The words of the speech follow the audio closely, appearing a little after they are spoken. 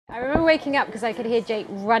I remember waking up because I could hear Jake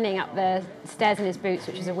running up the stairs in his boots,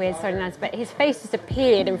 which was a weird sudden noise, but his face just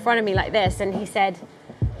appeared in front of me like this, and he said,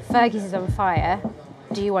 "Fergie's is on fire.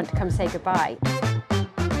 Do you want to come say goodbye?"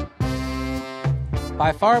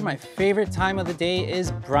 By far, my favorite time of the day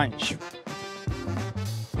is brunch.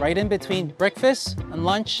 Right in between breakfast and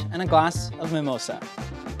lunch and a glass of mimosa.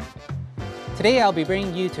 Today, I'll be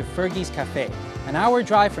bringing you to Fergie's Cafe, an hour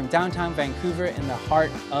drive from downtown Vancouver in the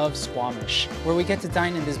heart of Squamish, where we get to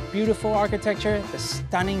dine in this beautiful architecture, the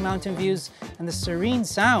stunning mountain views, and the serene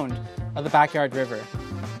sound of the backyard river.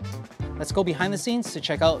 Let's go behind the scenes to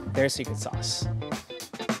check out their secret sauce.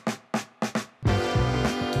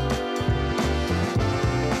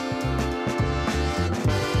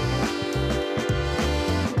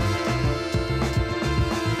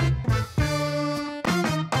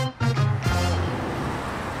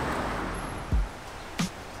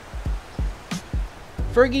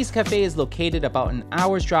 Fergie's Cafe is located about an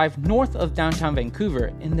hour's drive north of downtown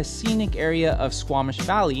Vancouver in the scenic area of Squamish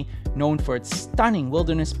Valley, known for its stunning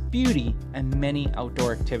wilderness beauty and many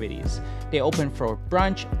outdoor activities. They open for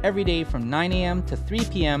brunch every day from 9 a.m. to 3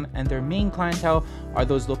 p.m. and their main clientele are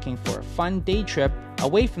those looking for a fun day trip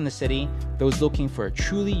away from the city, those looking for a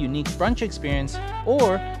truly unique brunch experience,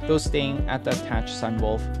 or those staying at the attached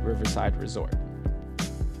Sunwolf Riverside Resort.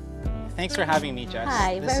 Thanks for having me, Jess.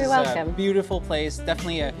 Hi, very welcome. This is a beautiful place,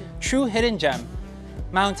 definitely a true hidden gem.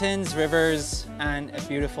 Mountains, rivers, and a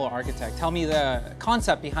beautiful architect. Tell me the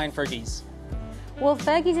concept behind Fergie's. Well,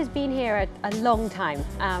 Fergie's has been here a long time,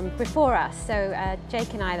 before us. So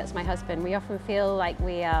Jake and I, that's my husband, we often feel like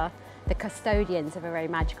we are the custodians of a very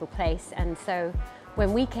magical place. And so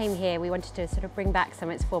when we came here, we wanted to sort of bring back some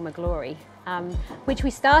of its former glory, which we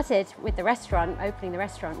started with the restaurant, opening the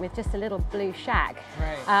restaurant with just a little blue shack.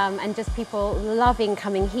 Right. And just people loving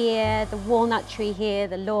coming here, the walnut tree here,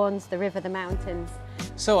 the lawns, the river, the mountains.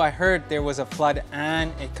 So I heard there was a flood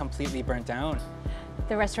and it completely burnt down.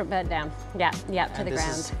 The restaurant burnt down, yeah, to the ground.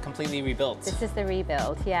 This is completely rebuilt. This is the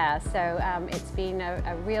rebuild, yeah. So it's been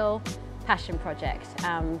a real passion project.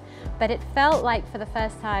 But it felt like for the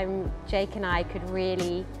first time, Jake and I could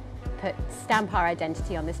really stamp our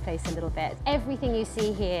identity on this place a little bit. Everything you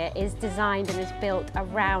see here is designed and is built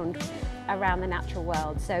around the natural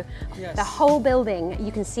world. So yes. The whole building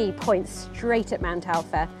you can see points straight at Mount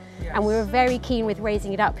Alpha. Yes. And we were very keen with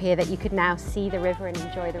raising it up here that you could now see the river and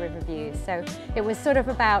enjoy the river views. So it was sort of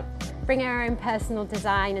about bringing our own personal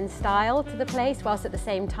design and style to the place, whilst at the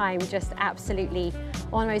same time just absolutely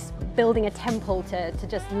almost building a temple to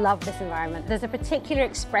just love this environment. There's a particular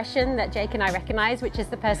expression that Jake and I recognize, which is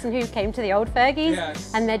the person who came to the old Fergie's,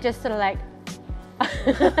 yes. And they're just sort of like...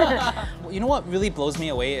 You know what really blows me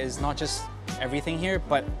away is not just everything here,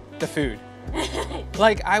 but the food.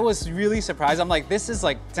 Like, I was really surprised. I'm like, this is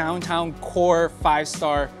like downtown core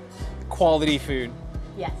 5-star quality food.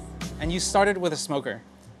 Yes. And you started with a smoker.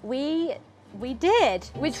 We did,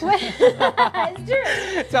 which was, it's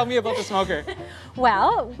true. Tell me about the smoker.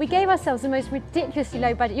 Well, we gave ourselves the most ridiculously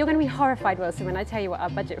low budget. You're going to be horrified, Wilson, when I tell you what our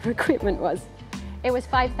budget for equipment was. It was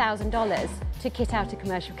 $5,000 to kit out a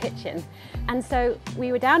commercial kitchen. And so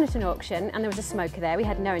we were down at an auction and there was a smoker there. We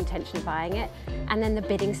had no intention of buying it. And then the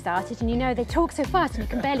bidding started, and you know, they talk so fast and you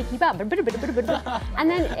can barely keep up. And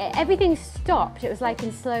then everything stopped. It was like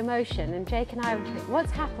in slow motion. And Jake and I were like,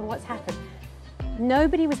 what's happened? What's happened?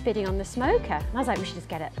 Nobody was bidding on the smoker. And I was like, we should just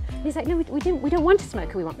get it. And he's like, no, we don't want a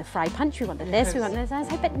smoker. We want the fry punch, we want the this, we want this. And I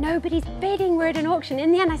was like, but nobody's bidding. We're at an auction.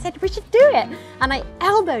 In the end, I said, we should do it. And I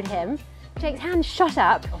elbowed him. Jake's hand shot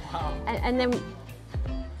up. Oh, wow. And then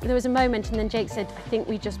there was a moment, and then Jake said, I think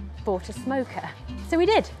we just bought a smoker. So we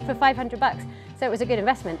did, for $500. So it was a good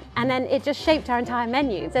investment. And then it just shaped our entire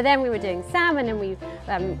menu. So then we were doing salmon, and we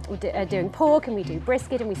were doing pork, and we do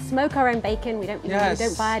brisket, and we smoke our own bacon. We don't, Yes. we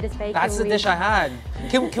don't buy it as bacon. That's the dish I had.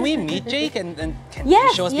 Can we meet Jake and can Yes,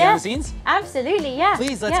 you show us yes, behind the scenes? Absolutely, yeah.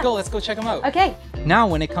 Please, let's go check them out. Okay. Now,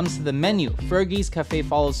 when it comes to the menu, Fergie's Cafe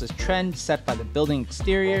follows a trend set by the building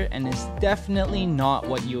exterior and is definitely not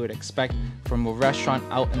what you would expect from a restaurant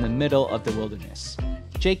out in the middle of the wilderness.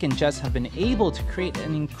 Jake and Jess have been able to create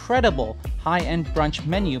an incredible high-end brunch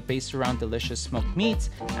menu based around delicious smoked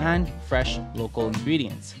meats and fresh local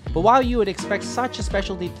ingredients. But while you would expect such a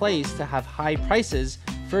specialty place to have high prices,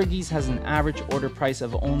 Fergie's has an average order price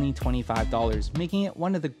of only $25, making it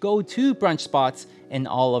one of the go-to brunch spots in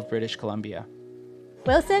all of British Columbia.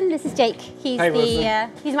 Wilson, this is Jake. He's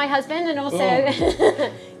he's my husband, and also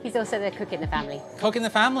he's also the cook in the family. Cook in the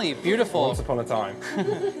family, beautiful. Once upon a time.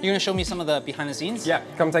 You're gonna show me some of the behind the scenes? Yeah,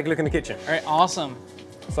 come take a look in the kitchen. All right, awesome.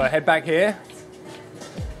 So head back here.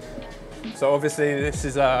 So obviously this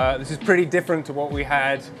is pretty different to what we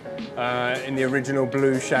had in the original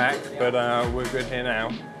blue shack, but we're good here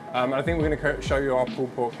now. I think we're going to show you our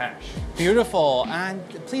pulled pork hash. Beautiful. And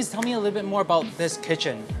please tell me a little bit more about this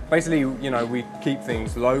kitchen. Basically, you know, we keep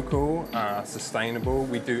things local, sustainable.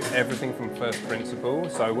 We do everything from first principle.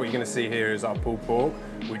 So what you're going to see here is our pulled pork,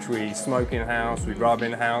 which we smoke in-house, we rub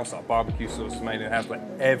in-house, our barbecue sauce is made in-house, like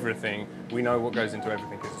everything. We know what goes into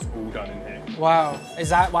everything because it's all done in here. Wow. Is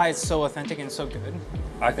that why it's so authentic and so good?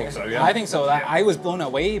 I think so, yeah. I think so. I was blown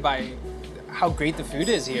away by how great the food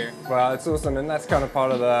is here. Well, it's awesome, and that's kind of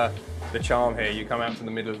part of the charm here. You come out to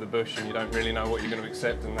the middle of the bush and you don't really know what you're going to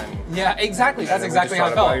accept, and then... Yeah, exactly. That's exactly how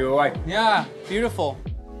I blow felt. you away. Yeah, beautiful.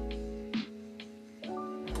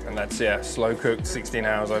 And that's, yeah, slow cooked, 16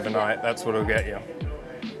 hours overnight. That's what'll get you.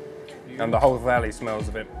 And the whole valley smells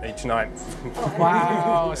of it each night.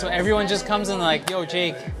 Wow. So everyone just comes in like, yo,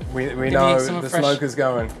 Jake. We know the smoke is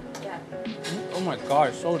going. Yeah. Oh my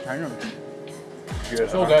gosh, so tender. Good,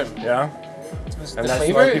 So good. Yeah? And that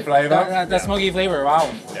smoky flavor? That smoky flavor,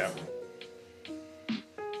 wow. Yeah.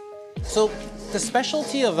 So the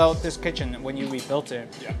specialty about this kitchen when you rebuilt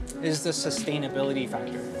it Yeah. is the sustainability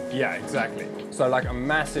factor. Yeah, exactly. So like a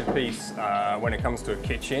massive piece when it comes to a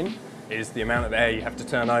kitchen is the amount of air you have to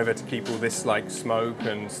turn over to keep all this like smoke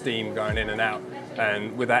and steam going in and out.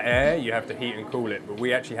 And with that air, you have to heat and cool it. But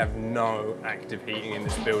we actually have no active heating in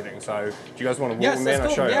this building. So do you guys want to walk me in? I'll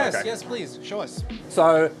show you. Yes, Okay. yes, please, show us.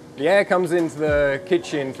 So the air comes into the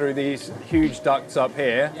kitchen through these huge ducts up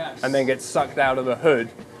here, Yes. and then gets sucked out of the hood.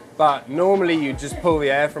 But normally you just pull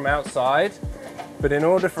the air from outside. But in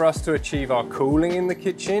order for us to achieve our cooling in the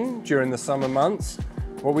kitchen during the summer months,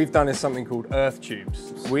 what we've done is something called earth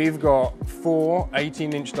tubes. We've got 4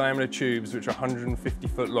 18-inch diameter tubes, which are 150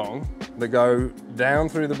 foot long, that go down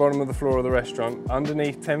through the bottom of the floor of the restaurant,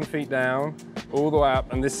 underneath 10 feet down, all the way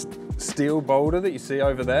up. And this steel boulder that you see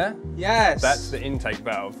over there, Yes. that's the intake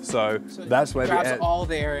valve. So that's where the grabs air, all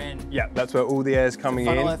the air in. yeah, that's where all the air is coming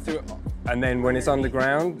Funnel in. it through. And then when it's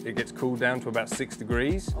underground, it gets cooled down to about 6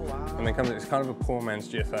 degrees. Oh, wow. And then it's kind of a poor man's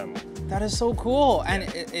geothermal. That is so cool. And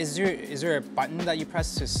is there a button that you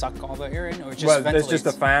press to suck all the air in, or just Well, ventilates? there's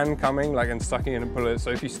just a fan coming, like, and sucking in and pulling it.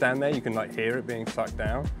 So if you stand there, you can like hear it being sucked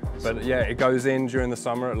down. But yeah, it goes in during the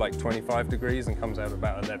summer at like 25 degrees and comes out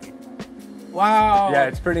about 11. Wow. Yeah,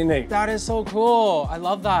 it's pretty neat. That is so cool. I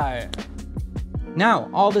love that. Now,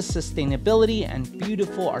 all this sustainability and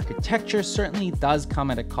beautiful architecture certainly does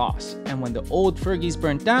come at a cost. And when the old Fergie's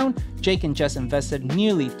burnt down, Jake and Jess invested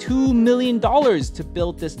nearly $2 million to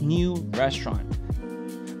build this new restaurant.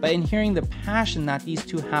 But in hearing the passion that these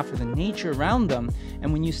two have for the nature around them,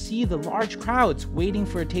 and when you see the large crowds waiting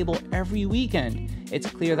for a table every weekend, it's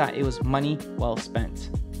clear that it was money well spent.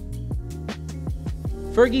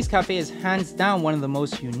 Fergie's Cafe is hands down one of the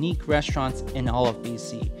most unique restaurants in all of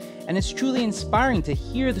BC, and it's truly inspiring to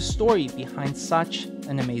hear the story behind such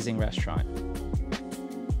an amazing restaurant.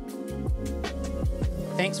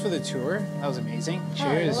 Thanks for the tour. That was amazing.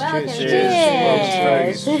 Cheers. welcome.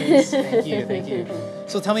 Cheers. Cheers. Thank you. Thank you.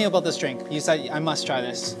 So tell me about this drink. You said I must try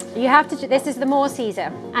this. You have to, this is the Moor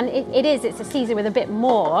Caesar. And it's a Caesar with a bit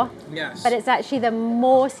more. Yes. But it's actually the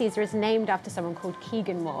Moor Caesar is named after someone called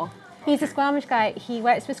Keegan Moore. He's a Squamish guy. He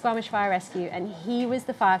works for Squamish Fire Rescue, and he was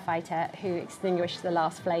the firefighter who extinguished the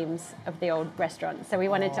last flames of the old restaurant. So we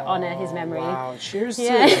wanted to honour his memory. Wow. Cheers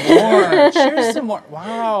Yeah. to more. Cheers to more.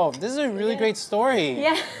 Wow. This is a really great story.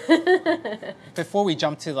 Yeah. Before we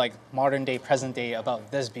jump to like modern day, present day about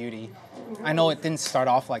this beauty, I know it didn't start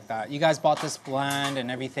off like that. You guys bought this land and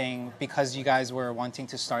everything because you guys were wanting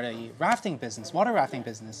to start a rafting business, water rafting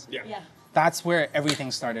business. Yeah. That's where everything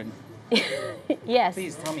started. Yes.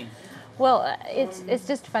 Please tell me. Well, it's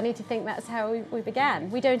just funny to think that's how we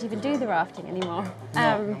began. We don't even do the rafting anymore.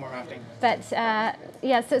 No more rafting. But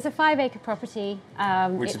yeah, so it's a 5-acre property.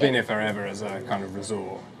 Which has been here forever as a kind of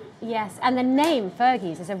resort. Yes, and the name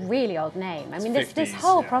Fergie's is a really old name. I mean, this 50s,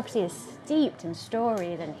 whole yeah. property is steeped in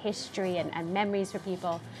stories and history and memories for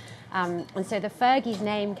people. And so the Fergie's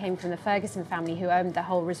name came from the Ferguson family who owned the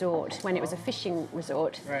whole resort when it was a fishing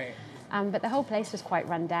resort. Right. But the whole place was quite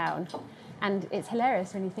run down. And it's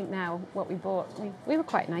hilarious when you think now what we bought. We were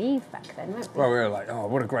quite naive back then, weren't we? Well, we were like, oh,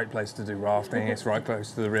 what a great place to do rafting. It's right close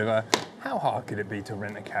to the river. How hard could it be to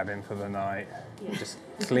rent a cabin for the night? Just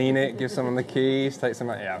clean it, give someone the keys, take some.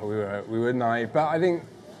 Yeah, we were naive, but I think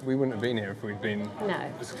we wouldn't have been here if we'd been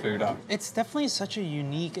just clued up. It's definitely such a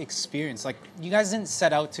unique experience. Like, you guys didn't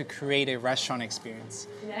set out to create a restaurant experience.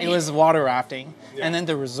 It was water rafting, and then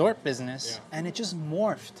the resort business, and it just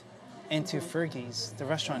morphed into Fergie's, the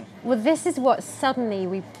restaurant. Well, this is what suddenly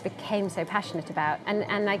we became so passionate about.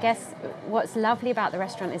 And I guess what's lovely about the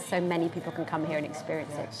restaurant is so many people can come here and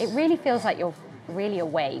experience it. It really feels like you're really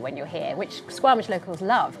away when you're here, which Squamish locals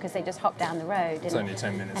love because they just hop down the road. It's only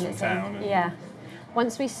 10 minutes from town. Yeah.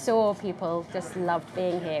 Once we saw people just loved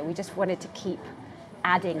being here, we just wanted to keep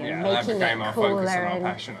adding and making it cooler. Our focus and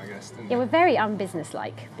our passion, I guess. Yeah, we're very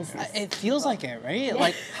unbusiness-like business. It feels like it, right? Yeah.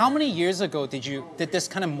 Like, how many years ago did this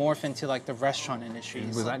kind of morph into like the restaurant industry?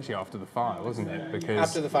 It was actually after the fire, wasn't it? Because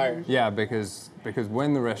after the fire. Yeah, because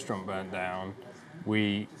when the restaurant burnt down,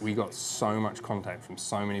 we got so much contact from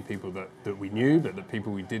so many people that we knew, but the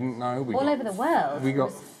people we didn't know. All over the world. We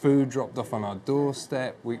got food dropped off on our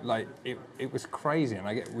doorstep. It was crazy,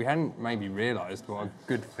 and we hadn't maybe realised what a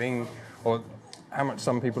good thing or how much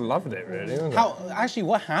some people loved it, really. Actually,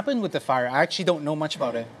 what happened with the fire? I actually don't know much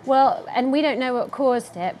about it. Well, and we don't know what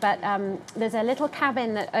caused it, but there's a little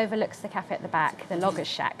cabin that overlooks the cafe at the back, the Logger's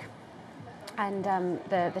Shack. And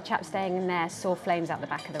the chap staying in there saw flames out the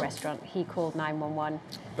back of the restaurant. He called 911.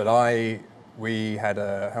 But we had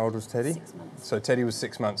how old was Teddy? 6 months. So Teddy was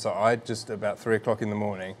 6 months. So I'd just about 3 o'clock in the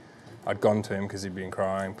morning, I'd gone to him because he'd been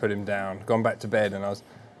crying, put him down, gone back to bed, and I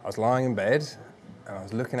was lying in bed, and I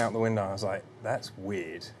was looking out the window, and I was like, that's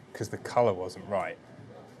weird, because the colour wasn't right.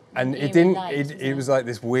 And it was like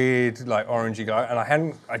this weird, like orangey guy,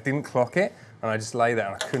 and I didn't clock it, and I just lay there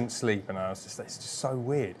and I couldn't sleep, and I was just, it's just so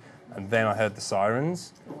weird. And then I heard the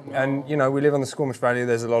sirens. And, you know, we live on the Squamish Valley,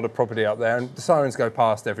 there's a lot of property up there, and the sirens go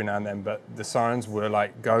past every now and then, but the sirens were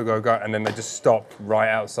like, go, go, go, and then they just stopped right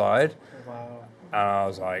outside. Wow. And I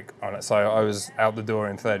was like, on it. So I was out the door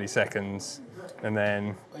in 30 seconds, and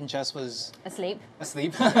then... And Jess was... Asleep. As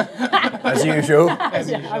usual.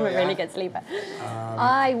 I'm a really good sleeper.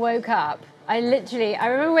 I woke up. I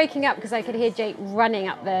remember waking up because I could hear Jake running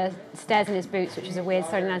up the stairs in his boots, which was a weird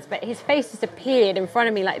sounding noise, but his face just appeared in front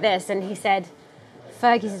of me like this, and he said,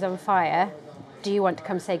 Fergie's is on fire. Do you want to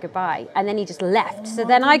come say goodbye? And then he just left. So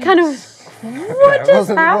then I kind of, what just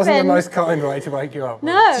happened? It wasn't the most kind way to wake you up.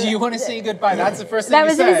 No. Do you want to say goodbye? That's the first thing that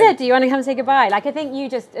was you what said. he said. Do you want to come say goodbye? Like, I think you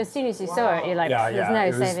just, as soon as you saw it, you're like, Yeah,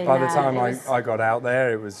 there's no saving by the that. time I got out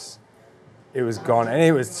there, it was gone. And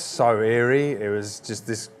it was so eerie. It was just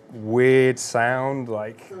this weird sound,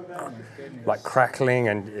 like crackling,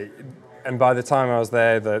 and by the time I was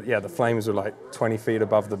there, the flames were like 20 feet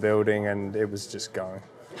above the building, and it was just going.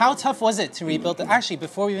 How tough was it to rebuild it? Actually,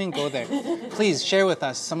 before we even go there, please share with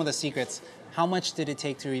us some of the secrets. How much did it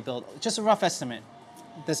take to rebuild? Just a rough estimate,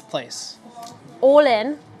 this place. All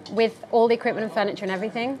in, with all the equipment and furniture and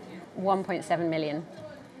everything, 1.7 million.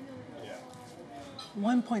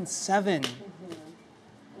 1.7.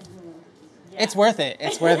 It's worth it.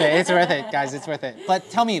 It's worth it. It's worth it, guys. It's worth it. But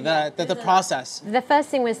tell me the process. The first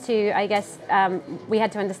thing was to, I guess, we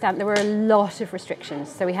had to understand there were a lot of restrictions,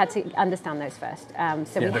 so we had to understand those first.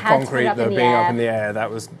 So we the had concrete, to put it up in the being air. up in the air,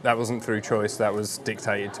 that wasn't through choice. That was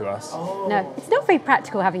dictated to us. Oh. No, it's not very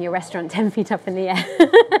practical having your restaurant 10 feet up in the air.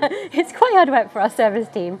 It's quite hard work for our service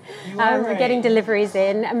team. Getting deliveries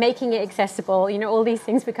in, making it accessible. You know, all these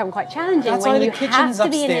things become quite challenging That's when why you the have kitchen's to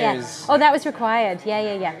be in the air. upstairs. Oh, that was required.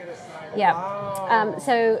 Yeah. Wow.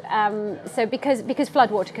 So because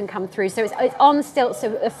flood water can come through, so it's on stilts,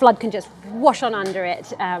 so a flood can just wash on under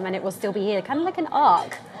it, and it will still be here, kind of like an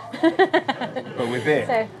ark. But with beer.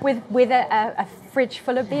 So with a fridge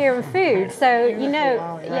full of beer and food. So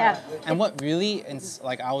yeah. And what really,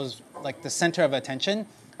 I was like the center of attention,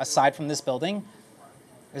 aside from this building,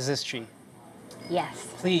 is this tree. Yes.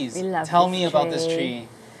 Please we love tell this me about this tree.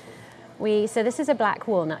 So this is a black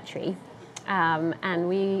walnut tree, and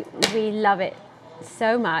we love it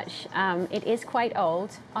so much. It is quite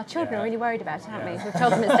old. Our children are really worried about it, aren't we? We've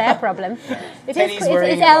told them it's their problem.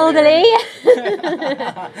 It's elderly.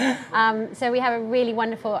 So we have a really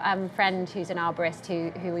wonderful friend who's an arborist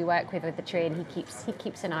who we work with the tree, and he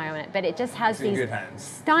keeps an eye on it. But it just has these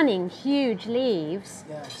stunning, huge leaves.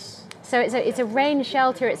 Yes. So it's a rain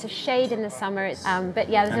shelter. It's a shade in the summer. But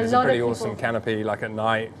yeah, there's a lot of pretty people. awesome canopy, like at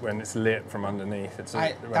night when it's lit from underneath.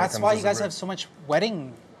 That's why you guys have so much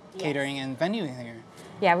wedding catering and venue here.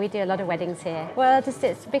 Yeah, we do a lot of weddings here. Well,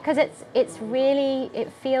 it's because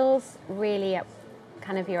it feels really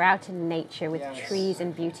kind of you're out in nature with trees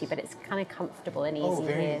and beauty, but it's kind of comfortable and easy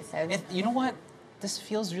here. So you know what? This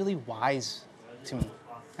feels really wise to me.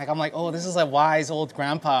 Like I'm like, oh, this is a wise old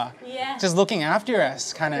grandpa, just looking after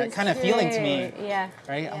us, kind of feeling to me. Yeah.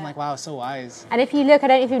 Right? Yeah. I'm like, wow, so wise. And if you look, I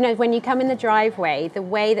don't know if you know, when you come in the driveway, the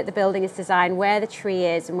way that the building is designed, where the tree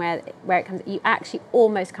is and where it comes, you actually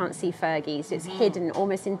almost can't see Fergie. So it's hidden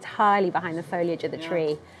almost entirely behind the foliage of the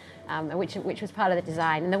tree, which was part of the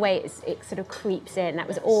design. And the way it sort of creeps in, that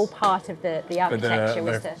was all part of the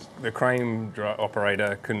architecture. The crane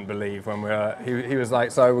operator couldn't believe when he was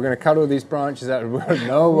like, so we're going to cut all these branches out.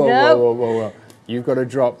 No, whoa. you've got to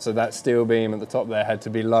drop, so that steel beam at the top there had to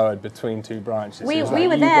be lowered between 2 branches. We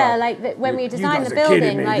were there, like, when we designed the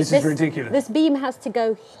building, like, this is ridiculous. This beam has to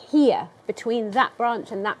go here, between that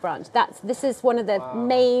branch and that branch. This is one of the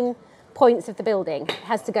main points of the building. It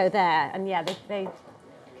has to go there, and yeah, they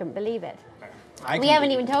couldn't believe it. We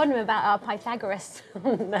haven't even told them about our Pythagoras.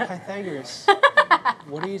 Pythagoras?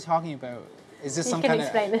 What are you talking about? Is this some You can kind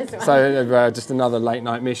explain this one. So just another late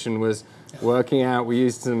night mission was working out. We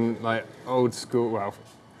used some like old school, well,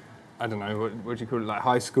 I don't know, what do you call it, like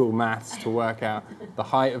high school maths to work out the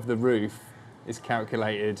height of the roof is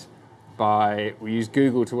calculated by, we use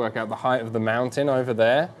Google to work out the height of the mountain over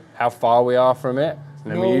there, how far we are from it.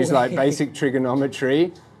 And then we use like basic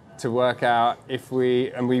trigonometry to work out if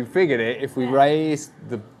we, and we figured it, if we raise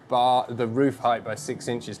the roof height by 6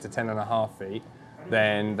 inches to 10.5 feet,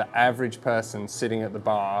 then the average person sitting at the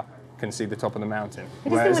bar can see the top of the mountain.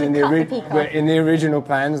 Whereas in the original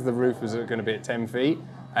plans, the roof was going to be at 10 feet,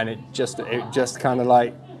 and it just kind of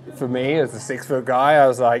like, for me as a 6 foot guy, I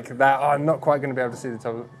was like, I'm not quite going to be able to see the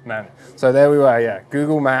top of the mountain. So there we were, yeah,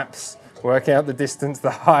 Google Maps, working out the distance,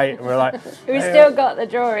 the height, and we're like... We still got the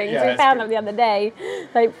drawings. Yeah, we found them the other day,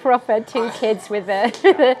 like proper 2 kids with a...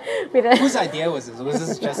 Whose idea was this? Was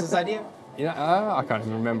this Jess's idea? Yeah, I can't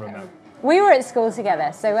even remember now. We were at school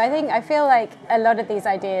together, so I feel like a lot of these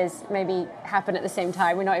ideas maybe happen at the same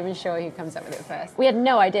time. We're not even sure who comes up with it first. We had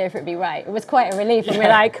no idea if it'd be right. It was quite a relief, and we're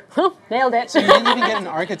like, oh, nailed it. So you didn't even get an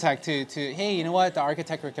architect to hey, you know what? The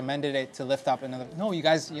architect recommended it to lift up another. No, you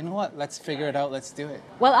guys, you know what? Let's figure it out. Let's do it.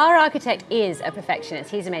 Well, our architect is a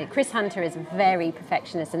perfectionist. He's amazing. Chris Hunter is very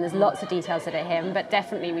perfectionist, and there's lots of details that are him. But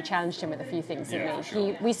definitely, we challenged him with a few things. Didn't we?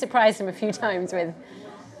 Sure. We surprised him a few times with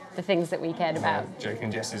the things that we cared about. Jake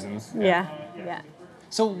and Jessisms. Yeah.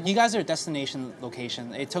 So you guys are a destination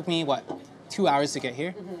location. It took me, 2 hours to get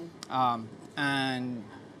here? Mm-hmm. And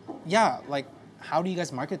yeah, like, how do you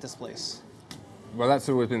guys market this place? Well, that's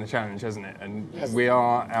always been the challenge, hasn't it? And we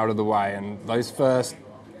are out of the way, and those first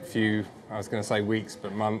few, I was going to say weeks,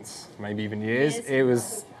 but months, maybe even years, it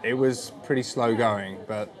was pretty slow going,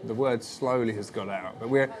 but the word slowly has got out. But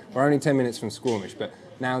we're only 10 minutes from Squamish, but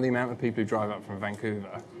now the amount of people who drive up from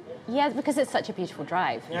Vancouver. Yeah, because it's such a beautiful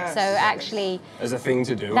drive. Yes. So actually... There's a thing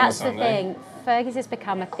to do That's on a the Sunday. thing. Fergie's has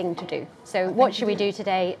become a thing to do. So what should we do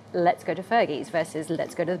today? Let's go to Fergie's versus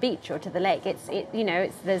let's go to the beach or to the lake.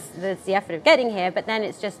 There's the effort of getting here, but then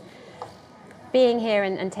it's just being here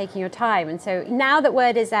and taking your time. And so now that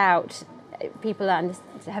word is out, people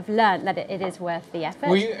have learned that it is worth the effort.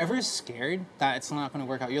 Were you ever scared that it's not going to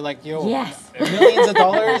work out? You're like, yo, yes. millions of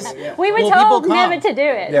dollars. We were told never to do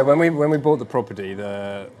it. Yeah, when we bought the property,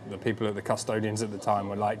 the people at the custodians at the time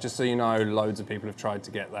were like, just so you know, loads of people have tried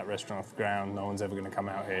to get that restaurant off the ground. No one's ever going to come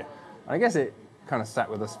out here. And I guess it kind of sat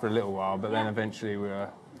with us for a little while, but then eventually we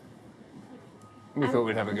thought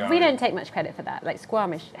we'd have a go. We don't take much credit for that. Like,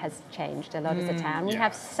 Squamish has changed a lot as a town. We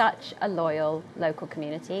have such a loyal local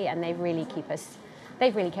community, and they've really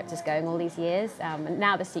kept us going all these years. And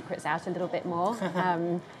now the secret's out a little bit more.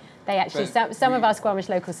 They actually, some of our Squamish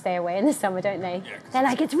locals stay away in the summer, don't they? Yeah, they're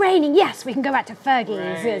like, it's raining, yes, we can go back to Fergie's.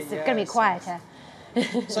 Right, it's going to be quieter.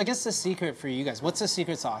 So I guess the secret for you guys, what's the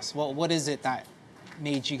secret sauce? What is it that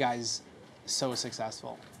made you guys so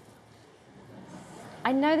successful?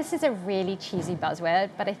 I know this is a really cheesy buzzword,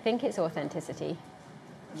 but I think it's authenticity.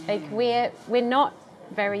 Like, we're not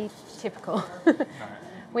very typical.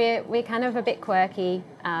 We're kind of a bit quirky,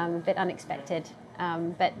 a bit unexpected,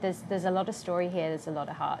 but there's a lot of story here. There's a lot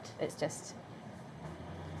of heart. It's just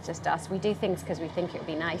us. We do things because we think it'll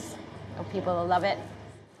be nice, or people will love it.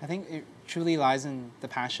 I think it truly lies in the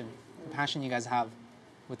passion you guys have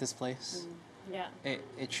with this place. Yeah.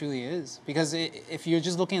 It truly is, because if you're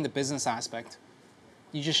just looking at the business aspect,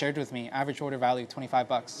 you just shared with me, average order value,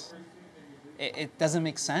 $25. It doesn't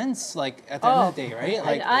make sense, like, at the end of the day, right?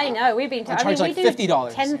 Like, I know, we've been charge like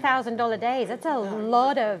 $50. $10,000 days. That's a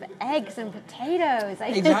lot of eggs and potatoes.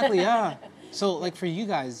 Exactly, yeah. So, like, for you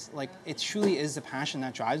guys, like, it truly is the passion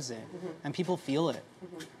that drives it, and people feel it.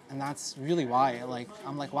 And that's really why, like,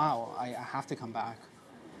 I'm like, wow, I have to come back.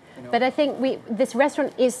 You know? But I think this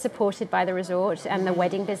restaurant is supported by the resort and the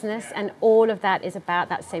wedding business, and all of that is about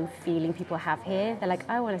that same feeling people have here. They're like,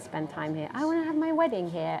 I want to spend time here. I want to have my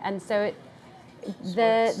wedding here. And so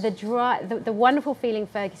the wonderful feeling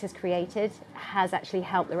Fergie's has created has actually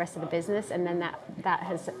helped the rest of the business, and then that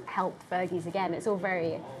has helped Fergie's again. It's all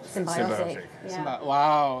very symbiotic. Yeah.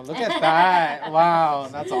 Wow, look at that. Wow,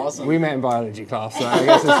 that's awesome. We met in biology class, so I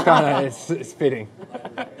guess it's kind of it's fitting.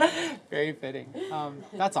 Very fitting.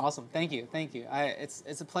 That's awesome. Thank you.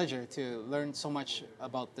 It's a pleasure to learn so much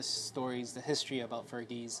about the stories, the history about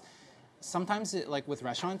Fergie's. sometimes like with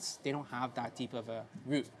restaurants, they don't have that deep of a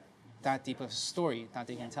root, that deep of a story that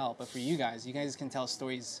they can tell. But for you guys can tell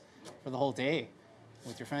stories for the whole day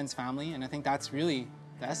with your friends, family, and I think that's really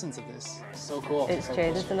the essence of this. So cool. It's so true,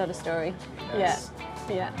 cool. there's a lot of story. Yes.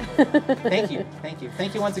 Yeah. Thank you.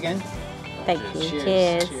 Thank you once again. Thank you.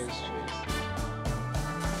 Cheers.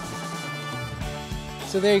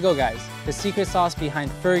 So there you go, guys. The secret sauce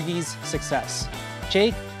behind Fergie's success.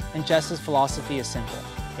 Jake and Jess's philosophy is simple.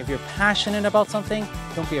 If you're passionate about something,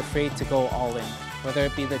 don't be afraid to go all in. Whether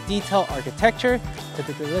it be the detailed architecture, to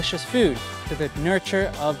the delicious food, to the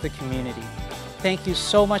nurture of the community. Thank you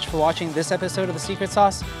so much for watching this episode of The Secret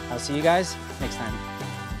Sauce. I'll see you guys next time.